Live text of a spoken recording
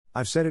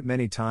I've said it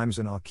many times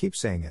and I'll keep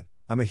saying it,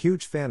 I'm a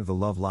huge fan of the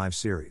Love Live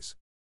series.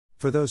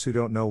 For those who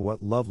don't know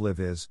what Love Live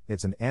is,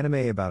 it's an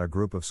anime about a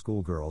group of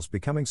schoolgirls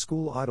becoming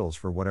school idols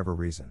for whatever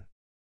reason.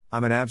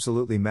 I'm an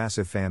absolutely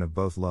massive fan of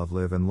both Love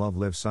Live and Love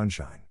Live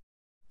Sunshine.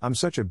 I'm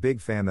such a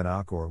big fan that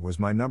Encore was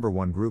my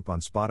 #1 group on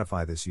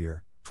Spotify this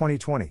year,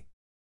 2020.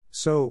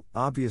 So,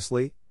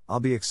 obviously, I'll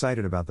be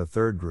excited about the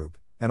third group,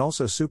 and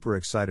also super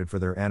excited for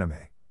their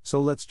anime,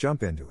 so let's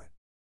jump into it.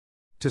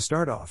 To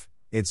start off,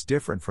 it's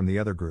different from the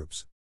other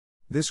groups.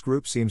 This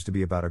group seems to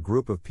be about a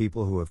group of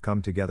people who have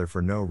come together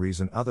for no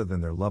reason other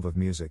than their love of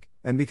music,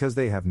 and because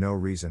they have no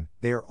reason,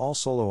 they are all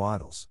solo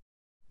idols.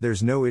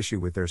 There's no issue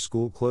with their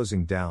school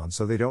closing down,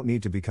 so they don't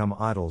need to become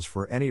idols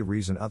for any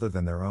reason other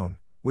than their own,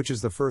 which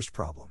is the first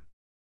problem.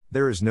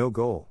 There is no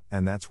goal,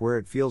 and that's where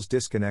it feels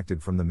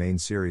disconnected from the main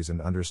series and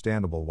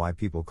understandable why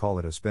people call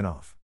it a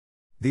spin-off.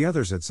 The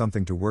others had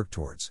something to work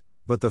towards,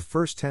 but the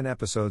first 10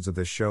 episodes of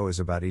this show is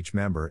about each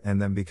member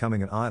and them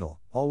becoming an idol,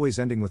 always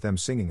ending with them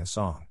singing a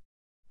song.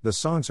 The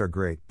songs are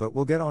great, but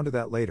we'll get onto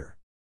that later.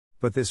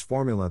 But this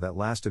formula that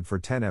lasted for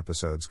 10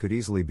 episodes could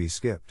easily be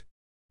skipped.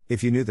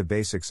 If you knew the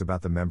basics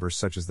about the members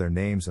such as their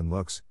names and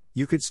looks,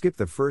 you could skip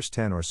the first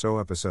 10 or so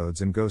episodes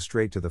and go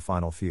straight to the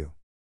final few.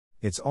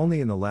 It's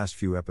only in the last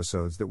few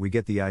episodes that we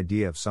get the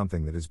idea of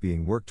something that is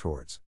being worked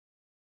towards.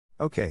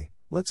 Okay,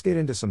 let's get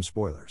into some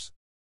spoilers.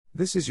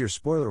 This is your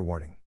spoiler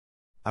warning.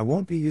 I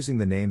won't be using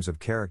the names of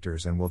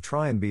characters and will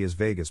try and be as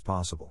vague as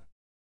possible.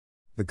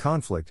 The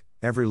conflict: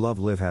 every Love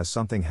Live has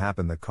something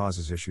happen that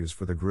causes issues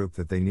for the group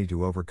that they need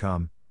to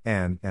overcome,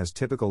 and, as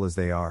typical as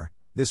they are,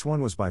 this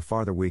one was by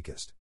far the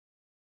weakest.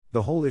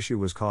 The whole issue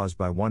was caused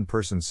by one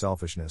person's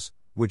selfishness,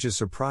 which is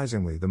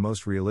surprisingly the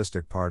most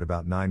realistic part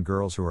about 9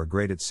 girls who are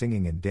great at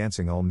singing and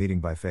dancing all meeting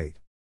by fate.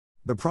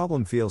 The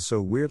problem feels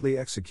so weirdly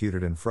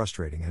executed and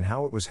frustrating in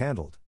how it was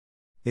handled.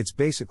 It's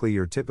basically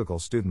your typical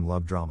student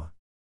love drama.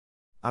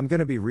 I'm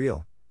gonna be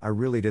real, I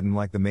really didn't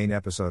like the main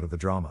episode of the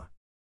drama.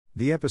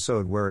 The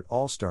episode where it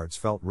all starts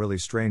felt really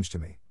strange to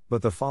me,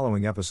 but the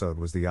following episode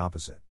was the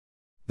opposite.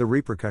 The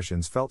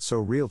repercussions felt so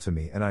real to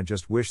me and I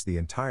just wish the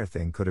entire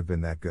thing could have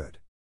been that good.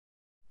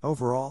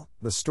 Overall,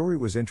 the story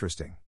was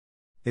interesting.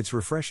 It's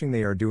refreshing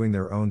they are doing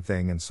their own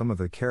thing and some of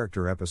the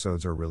character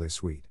episodes are really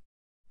sweet.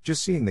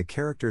 Just seeing the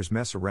characters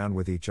mess around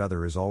with each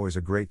other is always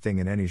a great thing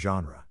in any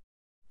genre.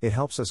 It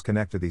helps us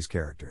connect to these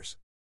characters.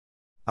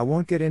 I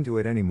won't get into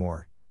it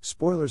anymore,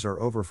 spoilers are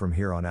over from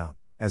here on out,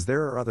 as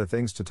there are other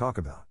things to talk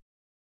about.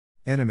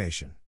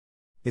 Animation.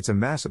 It's a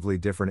massively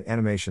different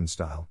animation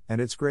style,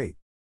 and it's great.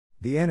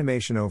 The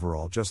animation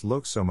overall just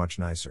looks so much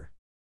nicer.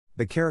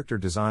 The character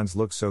designs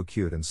look so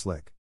cute and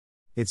slick.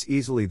 It's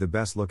easily the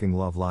best looking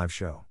Love Live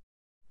show.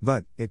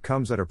 But, it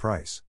comes at a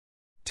price.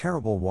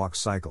 Terrible walk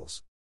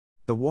cycles.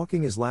 The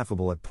walking is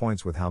laughable at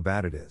points with how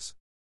bad it is.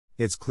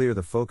 It's clear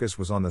the focus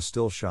was on the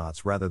still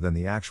shots rather than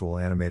the actual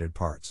animated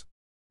parts.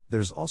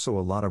 There's also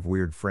a lot of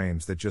weird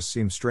frames that just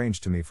seem strange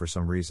to me for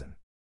some reason.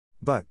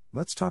 But,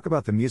 let's talk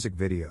about the music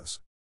videos.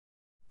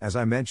 As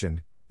I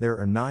mentioned, there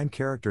are 9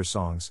 character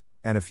songs,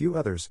 and a few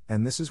others,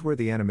 and this is where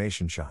the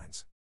animation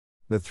shines.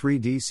 The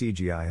 3D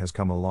CGI has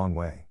come a long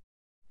way.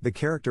 The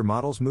character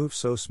models move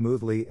so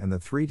smoothly and the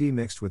 3D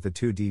mixed with the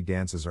 2D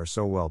dances are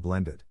so well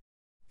blended.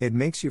 It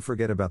makes you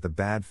forget about the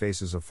bad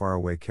faces of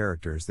faraway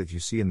characters that you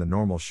see in the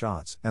normal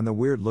shots and the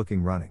weird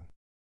looking running.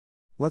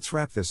 Let's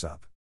wrap this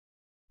up.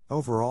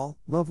 Overall,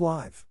 Love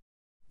Live.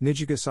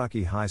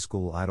 Nijigasaki High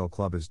School Idol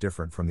Club is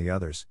different from the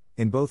others,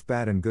 in both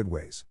bad and good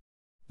ways.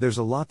 There's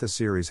a lot the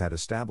series had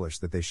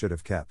established that they should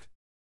have kept.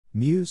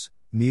 Muse,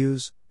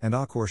 and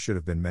Encore should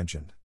have been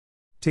mentioned.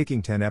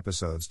 Taking 10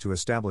 episodes to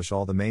establish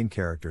all the main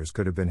characters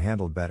could have been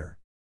handled better.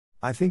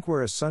 I think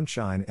whereas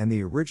Sunshine and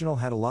the original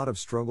had a lot of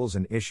struggles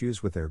and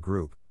issues with their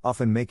group,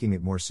 often making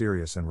it more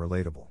serious and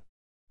relatable.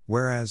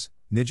 Whereas,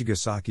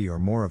 Nijigasaki are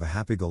more of a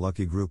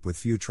happy-go-lucky group with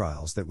few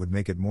trials that would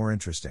make it more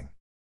interesting.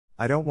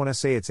 I don't want to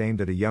say it's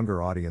aimed at a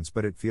younger audience,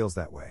 but it feels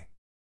that way.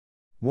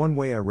 One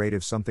way I rate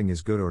if something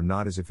is good or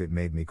not is if it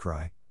made me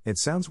cry. It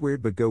sounds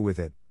weird but go with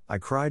it. I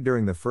cried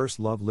during the first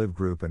Love Live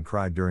group and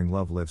cried during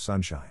Love Live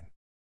Sunshine.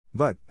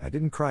 But, I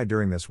didn't cry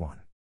during this one.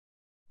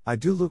 I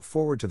do look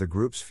forward to the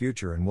group's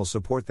future and will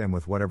support them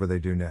with whatever they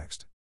do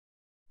next.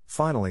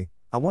 Finally,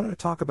 I wanted to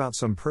talk about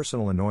some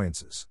personal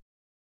annoyances.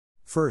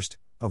 First,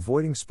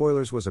 avoiding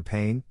spoilers was a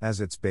pain,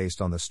 as it's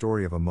based on the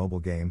story of a mobile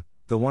game,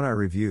 the one I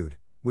reviewed,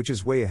 which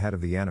is way ahead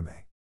of the anime.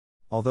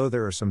 Although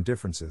there are some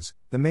differences,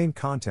 the main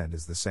content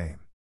is the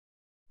same.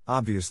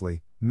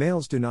 Obviously,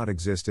 males do not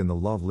exist in the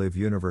Love Live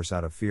universe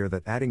out of fear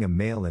that adding a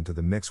male into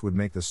the mix would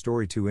make the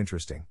story too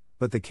interesting,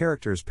 but the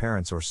characters'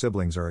 parents or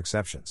siblings are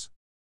exceptions.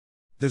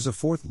 There's a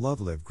 4th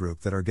Love Live group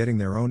that are getting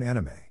their own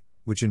anime,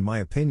 which in my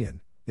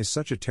opinion, is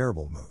such a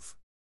terrible move.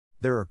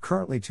 There are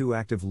currently 2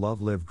 active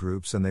Love Live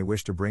groups and they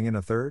wish to bring in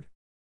a 3rd?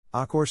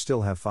 Encore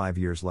still have 5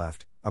 years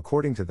left,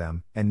 according to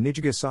them, and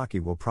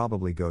Nijigasaki will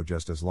probably go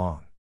just as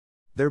long.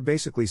 They're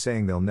basically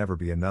saying there'll never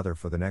be another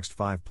for the next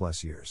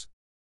 5+ years.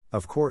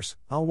 Of course,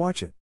 I'll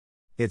watch it.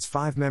 It's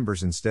 5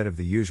 members instead of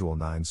the usual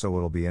 9, so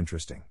it'll be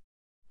interesting.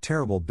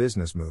 Terrible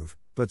business move,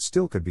 but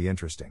still could be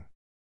interesting.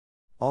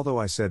 Although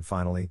I said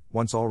finally,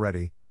 once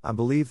already, I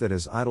believe that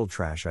as idol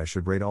trash I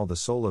should rate all the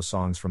solo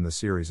songs from the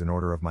series in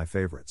order of my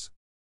favorites.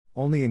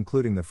 Only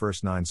including the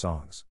first 9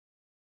 songs.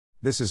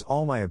 This is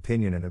all my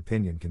opinion and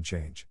opinion can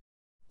change.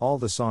 All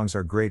the songs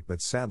are great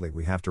but sadly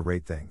we have to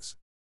rate things.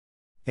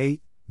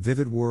 8.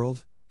 Vivid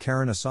World,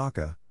 Karen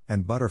Asaka,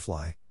 and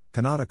Butterfly,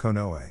 Kanata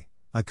Konoe.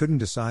 I couldn't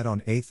decide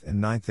on 8th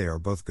and 9th, they are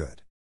both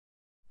good.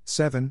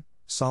 7.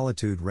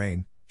 Solitude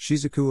Reign,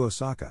 Shizuku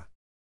Osaka.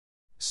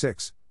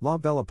 6. La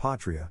Bella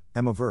Patria,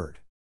 Emma Verde.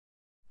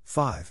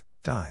 5.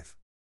 Dive.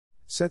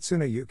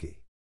 Setsuna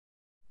Yuki.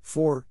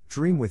 4.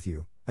 Dream With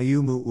You,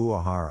 Ayumu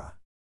Uehara.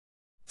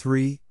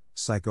 3.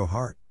 Psycho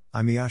Heart,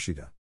 Ami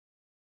Ashida.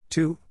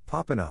 2.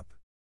 Poppin' Up.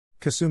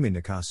 Kasumi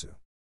Nakasu.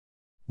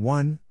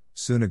 1.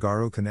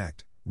 Tsunagaru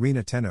Connect,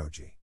 Rina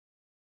Tennoji.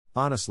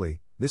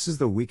 Honestly, this is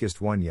the weakest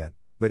one yet,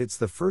 but it's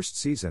the first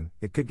season,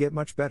 it could get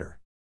much better.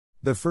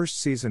 The first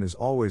season is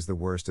always the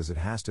worst as it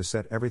has to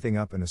set everything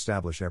up and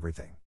establish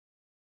everything.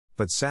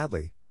 But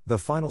sadly, the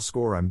final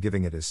score I'm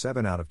giving it is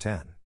 7 out of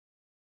 10.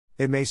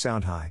 It may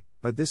sound high,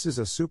 but this is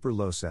a super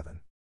low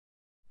 7.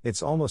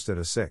 It's almost at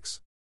a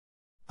 6.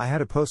 I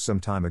had a post some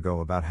time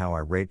ago about how I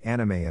rate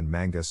anime and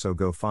manga, so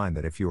go find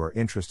that if you are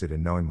interested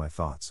in knowing my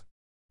thoughts.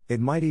 It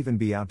might even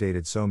be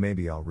outdated, so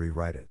maybe I'll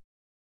rewrite it.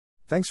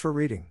 Thanks for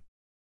reading.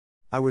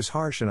 I was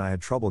harsh and I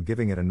had trouble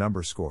giving it a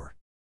number score.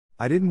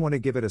 I didn't want to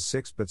give it a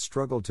 6 but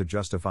struggled to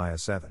justify a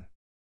 7.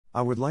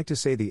 I would like to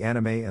say the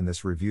anime and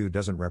this review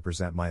doesn't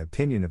represent my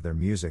opinion of their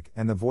music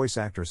and the voice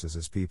actresses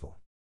as people.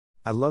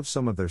 I love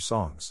some of their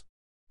songs.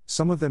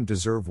 Some of them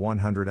deserve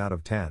 100 out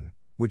of 10,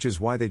 which is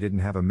why they didn't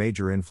have a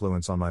major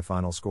influence on my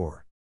final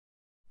score.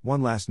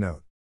 One last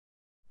note.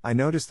 I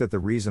noticed that the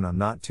reason I'm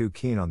not too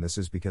keen on this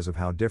is because of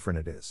how different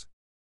it is.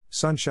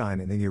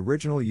 Sunshine and the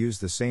original use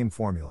the same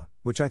formula,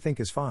 which I think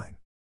is fine.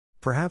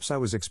 Perhaps I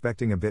was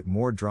expecting a bit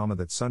more drama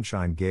that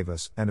Sunshine gave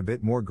us and a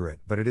bit more grit,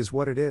 but it is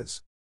what it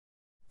is.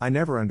 I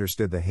never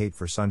understood the hate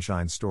for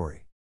Sunshine's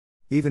story.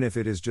 Even if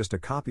it is just a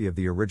copy of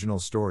the original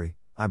story,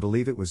 I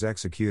believe it was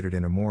executed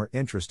in a more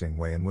interesting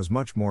way and was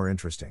much more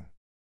interesting.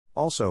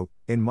 Also,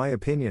 in my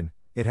opinion,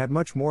 it had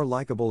much more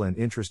likable and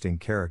interesting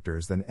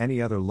characters than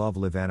any other Love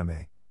Live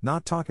anime,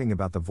 not talking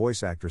about the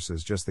voice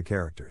actresses, just the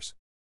characters.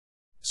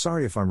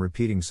 Sorry if I'm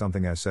repeating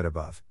something I said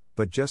above,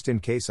 but just in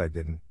case I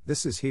didn't,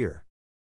 this is here.